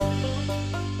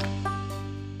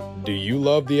Do you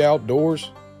love the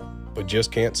outdoors, but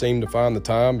just can't seem to find the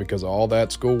time because of all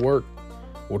that schoolwork?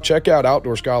 Well, check out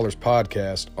Outdoor Scholars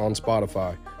Podcast on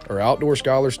Spotify or Outdoor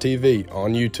Scholars TV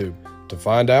on YouTube to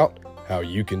find out how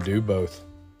you can do both.